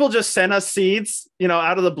just sent us seeds,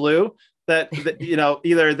 out of the blue that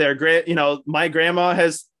either their my grandma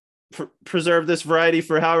has preserved this variety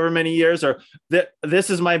for however many years, or this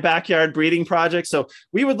is my backyard breeding project. So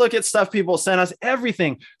we would look at stuff people sent us,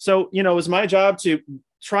 everything. So, it was my job to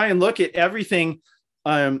try and look at everything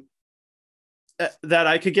that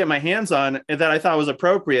I could get my hands on and that I thought was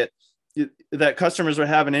appropriate, that customers would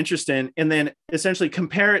have an interest in, and then essentially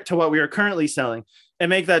compare it to what we are currently selling and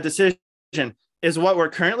make that decision. Is what we're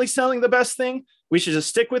currently selling the best thing? We should just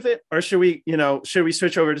stick with it, or should we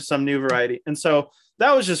switch over to some new variety? And so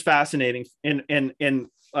that was just fascinating, and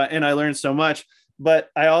I learned so much. But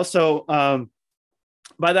I also,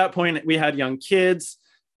 by that point, we had young kids,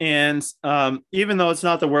 and even though it's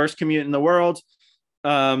not the worst commute in the world,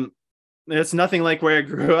 it's nothing like where I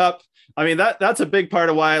grew up. I mean, that's a big part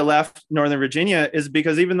of why I left Northern Virginia, is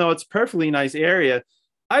because even though it's a perfectly nice area,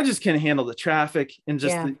 I just can't handle the traffic and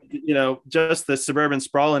just just the suburban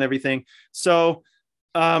sprawl and everything. So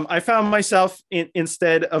I found myself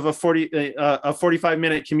instead of a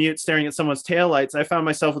 45-minute commute staring at someone's taillights, I found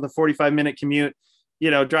myself with a 45-minute commute,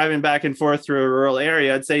 driving back and forth through a rural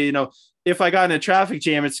area. I'd say, if I got in a traffic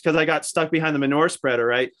jam, it's because I got stuck behind the manure spreader,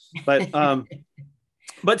 right? But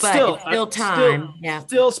but still time.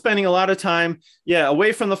 Still spending a lot of time,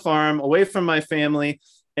 away from the farm, away from my family.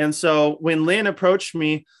 And so when Lynn approached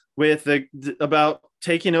me with about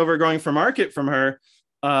taking over Growing for Market from her,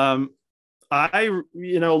 I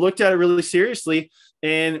looked at it really seriously,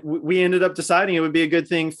 and we ended up deciding it would be a good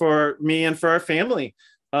thing for me and for our family.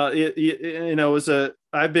 I've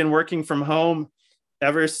been working from home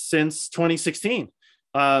ever since 2016.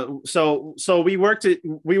 So we worked it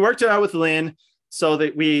out with Lynn, so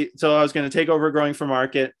I was going to take over Growing for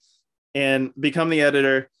Market and become the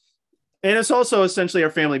editor. And it's also essentially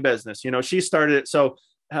our family business. She started it. So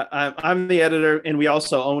I'm the editor, and we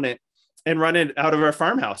also own it and run it out of our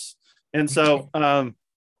farmhouse. And so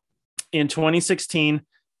in 2016,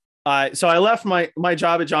 I left my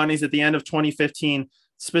job at Johnny's at the end of 2015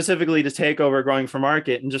 specifically to take over Growing for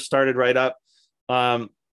Market, and just started right up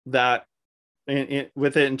that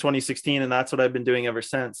with it in 2016. And that's what I've been doing ever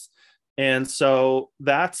since. And so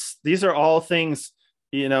these are all things,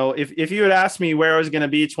 if you had asked me where I was going to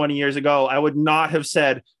be 20 years ago, I would not have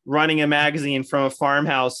said running a magazine from a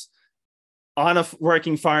farmhouse on a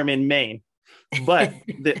working farm in Maine. But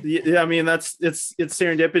I mean, it's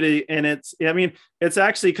serendipity. And it's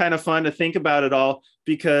actually kind of fun to think about it all,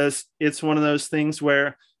 because it's one of those things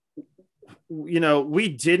where, we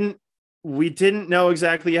didn't know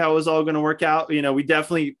exactly how it was all going to work out. We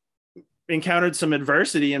definitely encountered some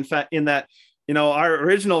adversity, in fact, in that, our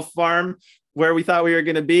original farm where we thought we were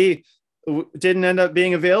going to be didn't end up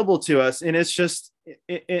being available to us. And it's just,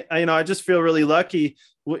 I just feel really lucky.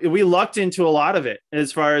 We lucked into a lot of it,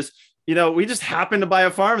 as far as, we just happened to buy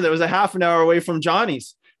a farm that was a half an hour away from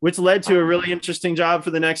Johnny's, which led to a really interesting job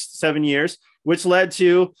for the next 7 years, which led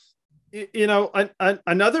to,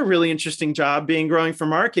 another really interesting job being Growing for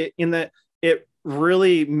Market, in that it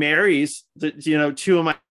really marries the, two of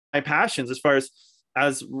my passions, as far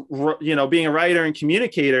as being a writer and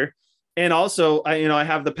communicator. And also I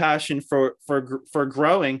have the passion for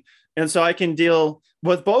growing. And so I can deal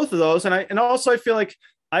with both of those. And also I feel like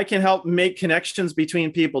I can help make connections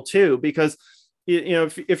between people too, because,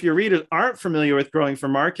 if your readers aren't familiar with Growing for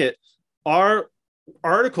Market, our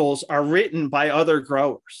articles are written by other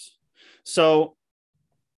growers. So,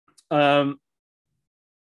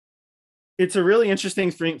 it's a really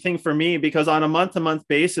interesting thing for me, because on a month-to-month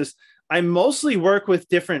basis, I mostly work with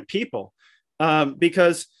different people,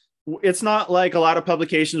 because it's not like a lot of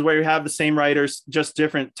publications where you have the same writers, just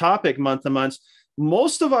different topic month to month.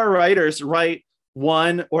 Most of our writers write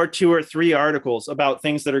 1 or 2 or 3 articles about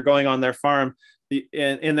things that are going on their farm,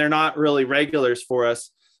 and they're not really regulars for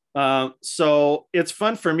us. So it's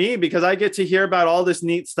fun for me, because I get to hear about all this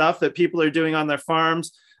neat stuff that people are doing on their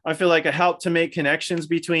farms. I feel like I help to make connections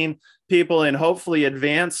between people and hopefully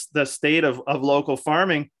advance the state of local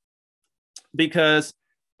farming, because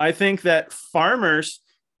I think that farmers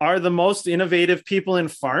are the most innovative people in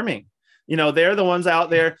farming. They're the ones out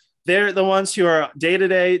there. They're the ones who are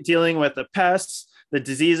day-to-day dealing with the pests, the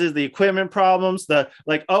diseases, the equipment problems,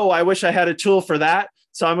 oh, I wish I had a tool for that,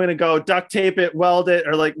 so I'm going to go duct tape it, weld it,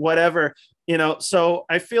 or whatever, So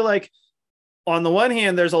I feel like, on the one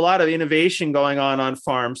hand, there's a lot of innovation going on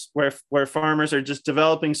farms where farmers are just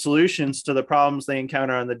developing solutions to the problems they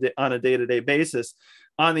encounter on a day-to-day basis.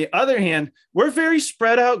 On the other hand, we're a very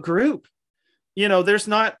spread out group. There's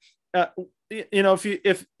not,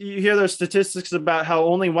 if you hear those statistics about how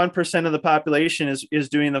only 1% of the population is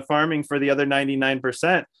doing the farming for the other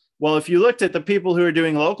 99%. Well, if you looked at the people who are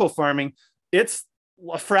doing local farming, it's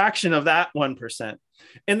a fraction of that 1%.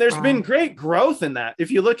 And there's been great growth in that.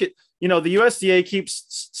 If you look at, the USDA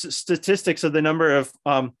keeps statistics of the number of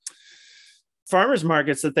farmers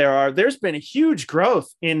markets that there are. There's been a huge growth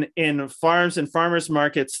in farms and farmers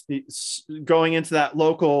markets going into that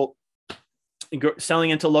local, selling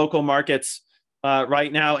into local markets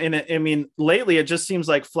right now. And lately it just seems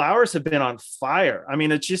like flowers have been on fire.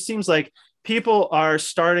 It just seems like people are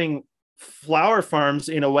starting flower farms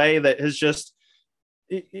in a way that has just,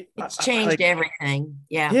 it's changed everything.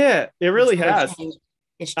 Yeah. Yeah, it really has.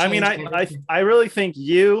 I really think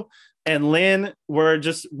you and Lynn were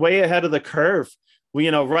just way ahead of the curve,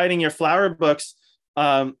 writing your flower books.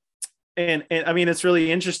 And it's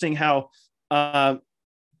really interesting how,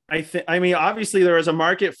 obviously there was a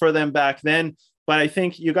market for them back then, but I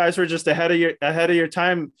think you guys were just ahead of your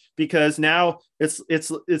time, because now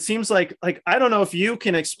it seems like I don't know if you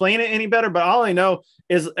can explain it any better, but all I know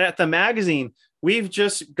is at the magazine, we've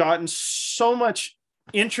just gotten so much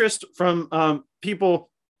interest from people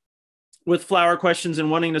with flower questions and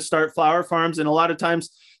wanting to start flower farms. And a lot of times,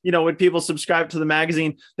 when people subscribe to the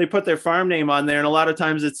magazine, they put their farm name on there. And a lot of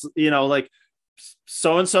times it's,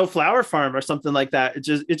 so-and-so flower farm or something like that.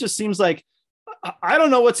 It just seems like, I don't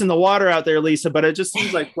know what's in the water out there, Lisa, but it just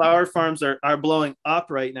seems like flower farms are blowing up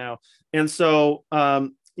right now. And so, I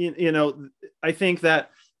think that,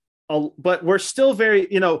 but we're still very,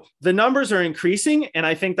 the numbers are increasing. And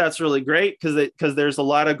I think that's really great, because there's a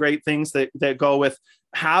lot of great things that go with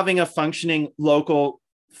having a functioning local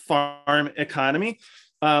farm economy.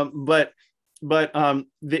 But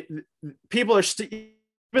the people are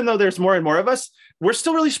even though there's more and more of us, we're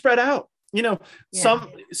still really spread out.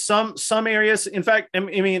 Some areas, in fact,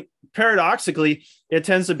 paradoxically, it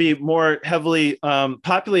tends to be more heavily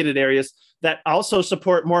populated areas that also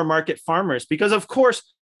support more market farmers, because of course,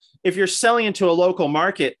 if you're selling into a local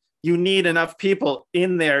market, you need enough people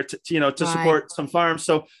in there to Right. support some farms.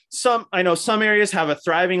 So I know some areas have a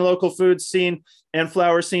thriving local food scene and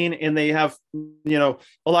flower scene, and they have, a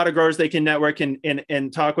lot of growers they can network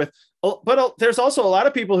and talk with. But there's also a lot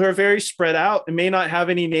of people who are very spread out and may not have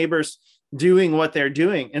any neighbors doing what they're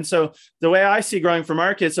doing. And so the way I see Growing for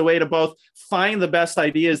Market, it's a way to both find the best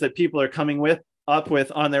ideas that people are coming up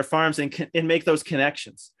with on their farms and make those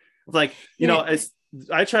connections. Like,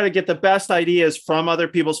 I try to get the best ideas from other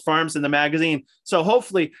people's farms in the magazine. So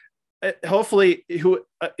hopefully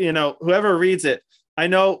whoever reads it, I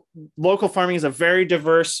know local farming is a very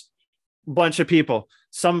diverse bunch of people.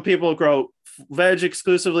 Some people grow veg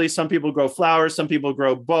exclusively. Some people grow flowers. Some people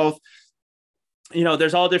grow both.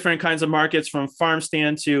 There's all different kinds of markets, from farm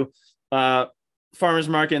stand to farmers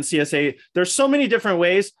market and CSA. There's so many different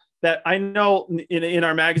ways that I know in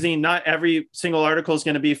our magazine, not every single article is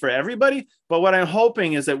going to be for everybody. But what I'm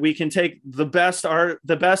hoping is that we can take the best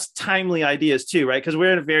timely ideas too, right? Because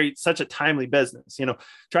we're in such a timely business,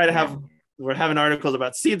 we're having articles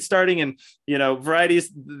about seed starting and,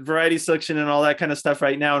 variety selection and all that kind of stuff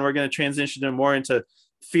right now. And we're going to transition more into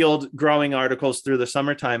field growing articles through the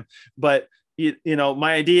summertime. But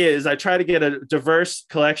my idea is I try to get a diverse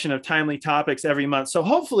collection of timely topics every month. So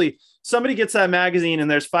hopefully somebody gets that magazine and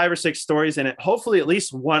there's 5 or 6 stories in it. Hopefully at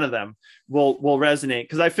least one of them will resonate.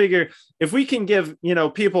 Because I figure if we can give,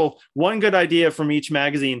 people one good idea from each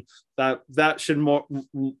magazine, that should more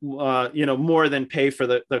than pay for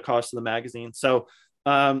the cost of the magazine. So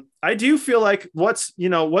I do feel like what's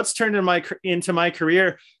turned into my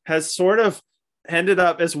career has sort of ended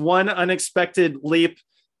up as one unexpected leap,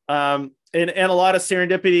 and a lot of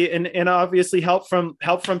serendipity and obviously help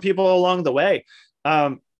from people along the way.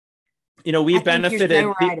 We benefited.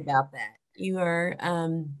 You're so right about that. You are,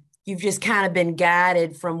 you've just kind of been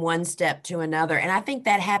guided from one step to another. And I think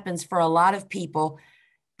that happens for a lot of people,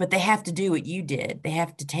 but they have to do what you did. They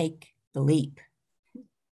have to take the leap.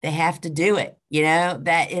 They have to do it.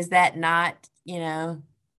 That not,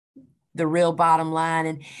 the real bottom line.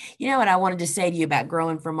 And what I wanted to say to you about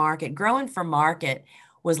Growing for Market? Growing for Market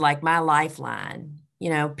was like my lifeline.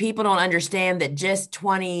 People don't understand that just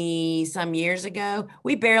 20 some years ago,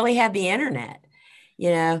 we barely had the internet.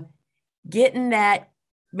 Getting that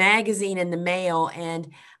magazine in the mail.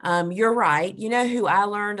 And you're right. Who I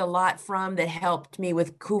learned a lot from that helped me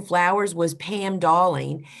with Cool Flowers was Pam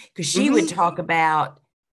Dalling, because she would talk about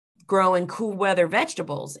growing cool weather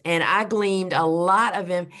vegetables. And I gleaned a lot of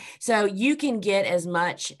them. So you can get as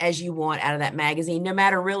much as you want out of that magazine, no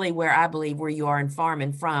matter really where you are in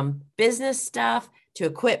farming, from business stuff to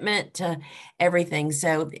equipment to everything.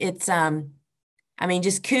 So it's,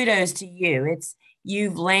 just kudos to you.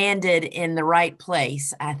 You've landed in the right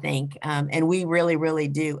place, I think. And we really, really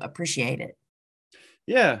do appreciate it.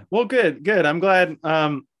 Yeah. Well, good. I'm glad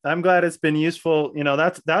it's been useful.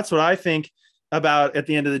 That's what I think about at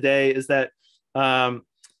the end of the day, is that I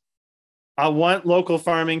want local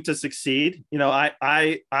farming to succeed.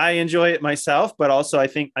 I enjoy it myself, but also I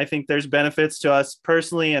think there's benefits to us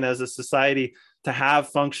personally and as a society to have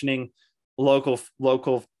functioning local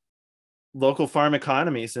farm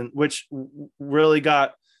economies, and which really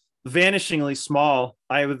got vanishingly small.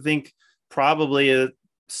 I would think probably the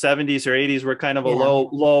 70s or 80s were kind of a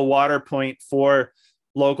low water point for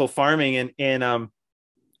local farming. And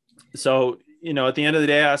so, at the end of the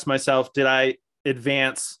day, I asked myself, did I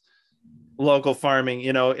advance local farming?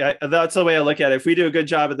 That's the way I look at it. If we do a good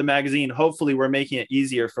job at the magazine, hopefully we're making it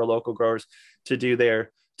easier for local growers to do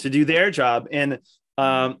their job. And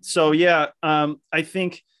I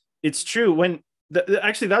think it's true. When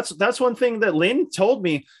actually that's one thing that Lynn told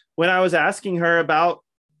me when I was asking her about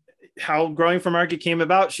how Growing for Market came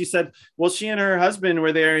about. She said, well, she and her husband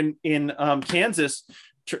were there in Kansas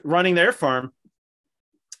running their farm.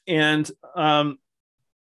 And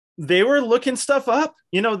they were looking stuff up,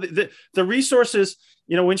 the resources,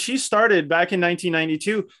 when she started back in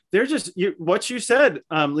 1992, they're just what you said,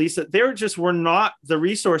 Lisa, were not the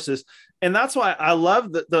resources. And that's why I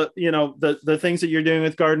love the things that you're doing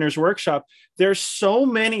with Gardener's Workshop. There's so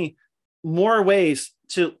many more ways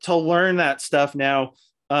to learn that stuff now.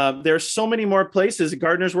 There's so many more places,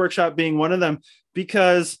 Gardener's Workshop being one of them,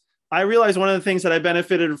 because I realized one of the things that I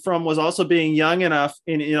benefited from was also being young enough,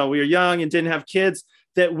 and we were young and didn't have kids,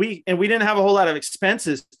 that we didn't have a whole lot of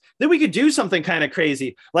expenses, that we could do something kind of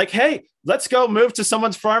crazy. Like, hey, let's go move to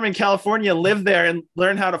someone's farm in California, live there and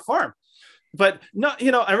learn how to farm. But no,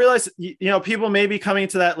 I realize, people may be coming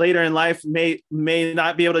to that later in life, may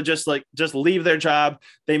not be able to just leave their job.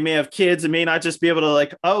 They may have kids and may not just be able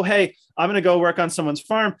to oh, hey, I'm going to go work on someone's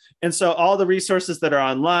farm. And so all the resources that are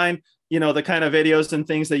online, the kind of videos and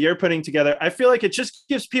things that you're putting together, I feel like it just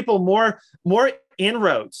gives people more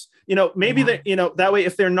inroads. Maybe that, that way,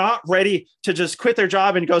 if they're not ready to just quit their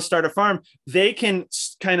job and go start a farm, they can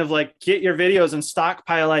kind of like get your videos and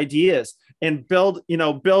stockpile ideas and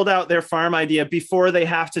build out their farm idea before they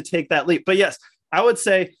have to take that leap. But yes, I would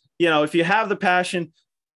say, if you have the passion,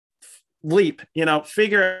 leap,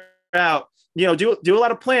 figure out, do a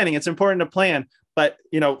lot of planning. It's important to plan, but,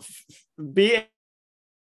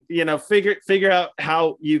 figure out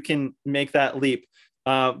how you can make that leap,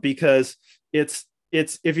 because it's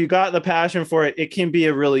if you got the passion for it, it can be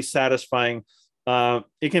a really satisfying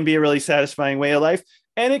way of life.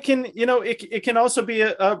 And it can, it can also be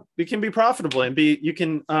it can be profitable and you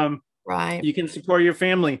can right. You can support your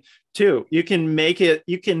family too. You can make it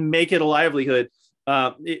a livelihood,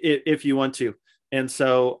 if you want to. And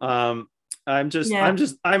so, I'm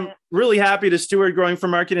really happy to steward Growing for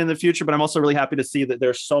Market in the future, but I'm also really happy to see that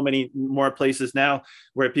there's so many more places now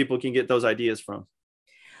where people can get those ideas from.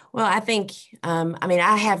 Well, I think,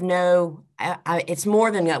 I have it's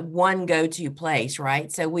more than one go-to place,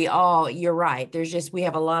 right? So you're right. We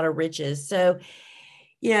have a lot of riches. So,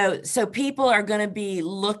 so people are going to be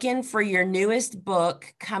looking for your newest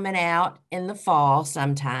book coming out in the fall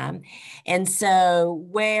sometime. And so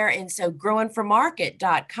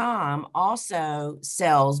growingformarket.com also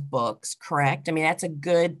sells books, correct? That's a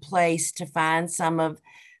good place to find some of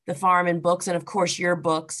the farm and books. And of course, your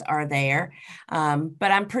books are there.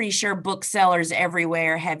 But I'm pretty sure booksellers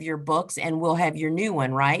everywhere have your books, and we'll have your new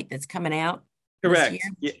one, right? That's coming out. Correct.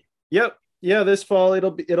 Yep. Yeah. This fall,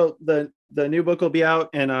 the new book will be out.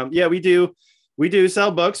 And we do sell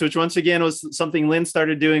books, which once again was something Lynn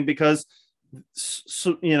started doing because,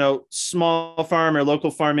 small farm or local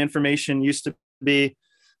farm information used to be,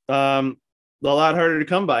 a lot harder to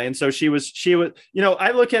come by. And so she was,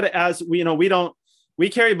 I look at it as we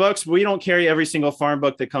carry books, but we don't carry every single farm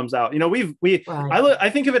book that comes out. Right. I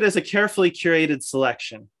think of it as a carefully curated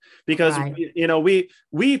selection because, right.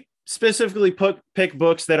 We specifically pick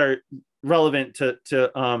books that are relevant to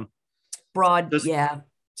broad. To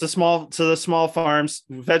the small farms,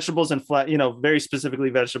 vegetables and very specifically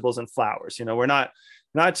vegetables and flowers. We're not,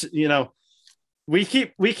 we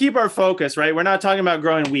keep our focus, right? We're not talking about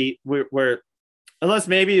growing wheat. We're unless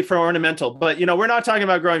maybe for ornamental, but we're not talking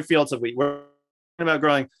about growing fields of wheat. We're about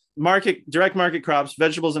growing direct market crops,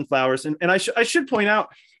 vegetables and flowers. And I should point out,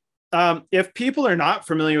 if people are not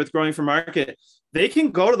familiar with Growing for Market, they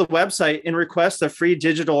can go to the website and request a free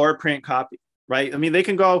digital or print copy, right? They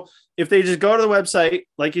can go, if they just go to the website,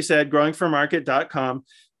 like you said, growingformarket.com,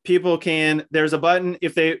 people can, there's a button.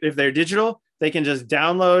 If they're digital, they can just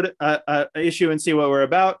download a issue and see what we're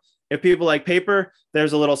about. If people like paper,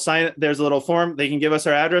 there's a little form. They can give us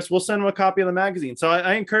our address. We'll send them a copy of the magazine. So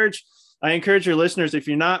I encourage your listeners, if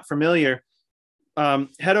you're not familiar,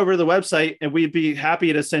 head over to the website and we'd be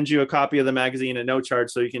happy to send you a copy of the magazine at no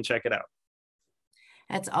charge so you can check it out.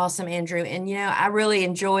 That's awesome, Andrew. And, I really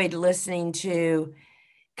enjoyed listening to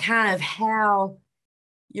kind of how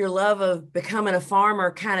your love of becoming a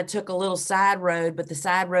farmer kind of took a little side road, but the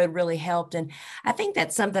side road really helped. And I think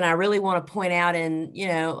that's something I really want to point out in,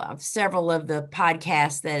 several of the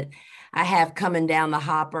podcasts that I have coming down the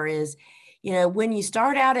hopper is, when you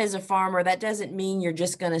start out as a farmer, that doesn't mean you're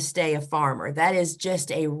just going to stay a farmer. That is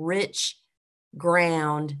just a rich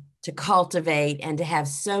ground to cultivate and to have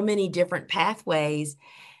so many different pathways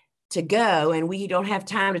to go. And we don't have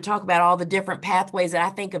time to talk about all the different pathways that I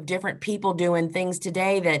think of different people doing things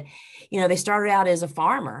today that, they started out as a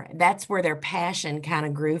farmer. That's where their passion kind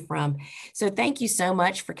of grew from. So thank you so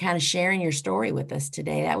much for kind of sharing your story with us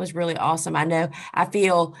today. That was really awesome. I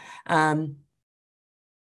feel,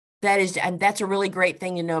 that's a really great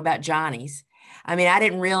thing to know about Johnny's. I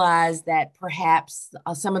didn't realize that perhaps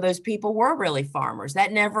some of those people were really farmers.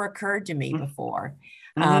 That never occurred to me before.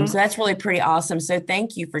 So that's really pretty awesome. So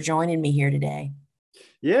thank you for joining me here today.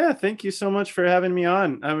 Yeah, thank you so much for having me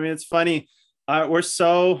on. It's funny. I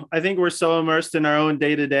think we're so immersed in our own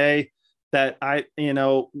day to day that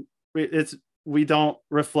we don't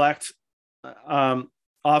reflect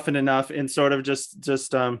often enough, and sort of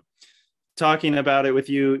just talking about it with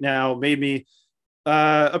you now made me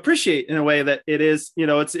appreciate in a way that it is,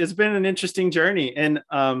 it's been an interesting journey, and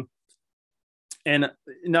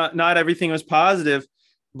not everything was positive,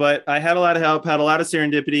 but I had a lot of help, had a lot of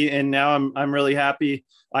serendipity, and now I'm really happy.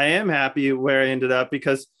 I am happy where I ended up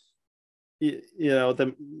because,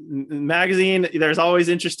 the magazine, there's always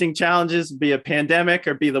interesting challenges, be a pandemic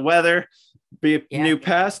or be the weather, be a new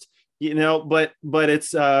pest, but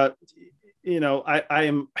it's, I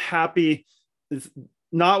am happy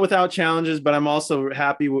not without challenges, but I'm also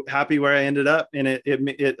happy where I ended up, and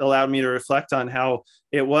it allowed me to reflect on how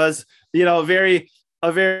it was, a very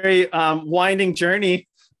winding journey,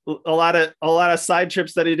 a lot of side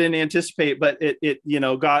trips that I didn't anticipate, but it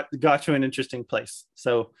got to an interesting place.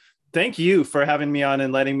 So thank you for having me on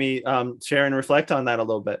and letting me share and reflect on that a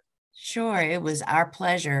little bit. Sure, it was our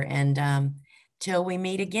pleasure. And till we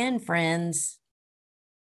meet again, friends.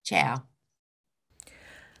 Ciao.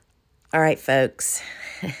 All right, folks.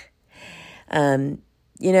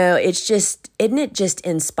 Isn't it just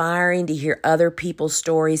inspiring to hear other people's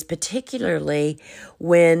stories, particularly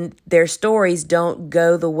when their stories don't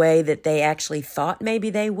go the way that they actually thought maybe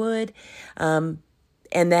they would, and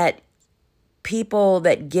that people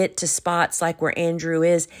that get to spots like where Andrew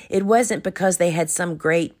is, it wasn't because they had some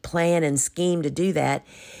great plan and scheme to do that.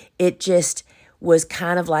 It just was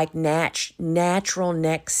kind of like natural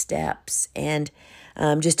next steps. And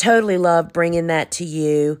just totally love bringing that to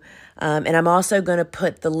you. And I'm also going to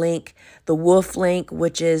put the link, the WOOF link,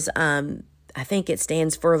 which is, I think it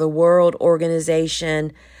stands for the World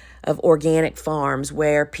Organization of Organic Farms,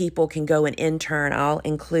 where people can go and intern. I'll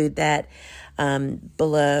include that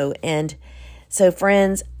below. And so,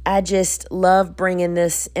 friends, I just love bringing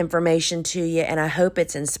this information to you, and I hope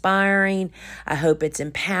it's inspiring. I hope it's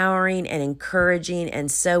empowering and encouraging and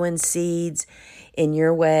sowing seeds in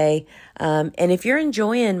your way. And if you're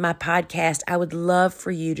enjoying my podcast, I would love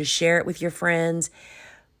for you to share it with your friends.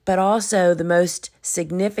 But also, the most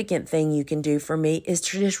significant thing you can do for me is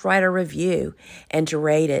to just write a review and to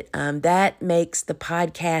rate it. That makes the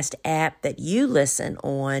podcast app that you listen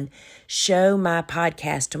on show my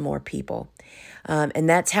podcast to more people. And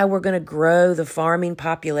that's how we're going to grow the farming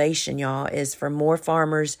population, y'all, is for more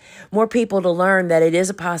farmers, more people to learn that it is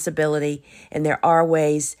a possibility and there are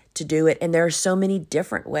ways to do it. And there are so many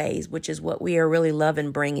different ways, which is what we are really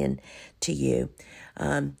loving bringing to you.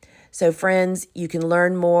 So friends, you can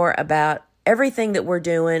learn more about everything that we're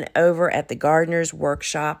doing over at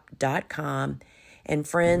thegardenersworkshop.com. And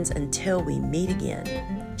friends, until we meet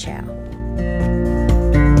again, ciao.